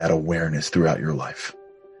that awareness throughout your life,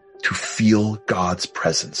 to feel God's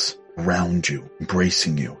presence around you,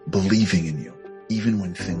 embracing you, believing in you, even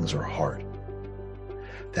when things are hard.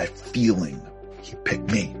 That feeling, he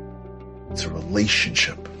picked me. It's a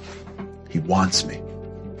relationship. He wants me,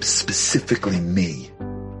 specifically me.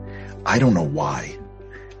 I don't know why.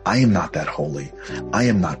 I am not that holy. I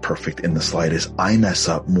am not perfect in the slightest. I mess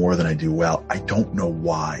up more than I do well. I don't know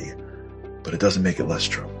why, but it doesn't make it less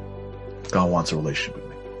true. God wants a relationship with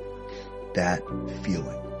me. That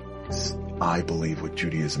feeling is, I believe, what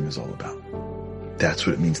Judaism is all about. That's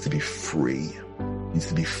what it means to be free. It means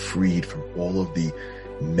to be freed from all of the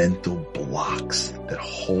mental blocks that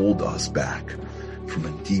hold us back from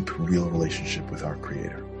a deep, real relationship with our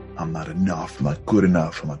Creator. I'm not enough. I'm not good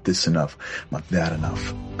enough. I'm not this enough. I'm not that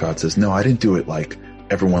enough. God says, no, I didn't do it like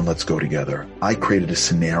everyone let's go together. I created a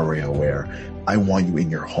scenario where I want you in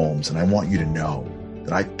your homes, and I want you to know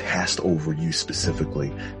that I passed over you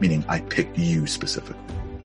specifically, meaning I picked you specifically.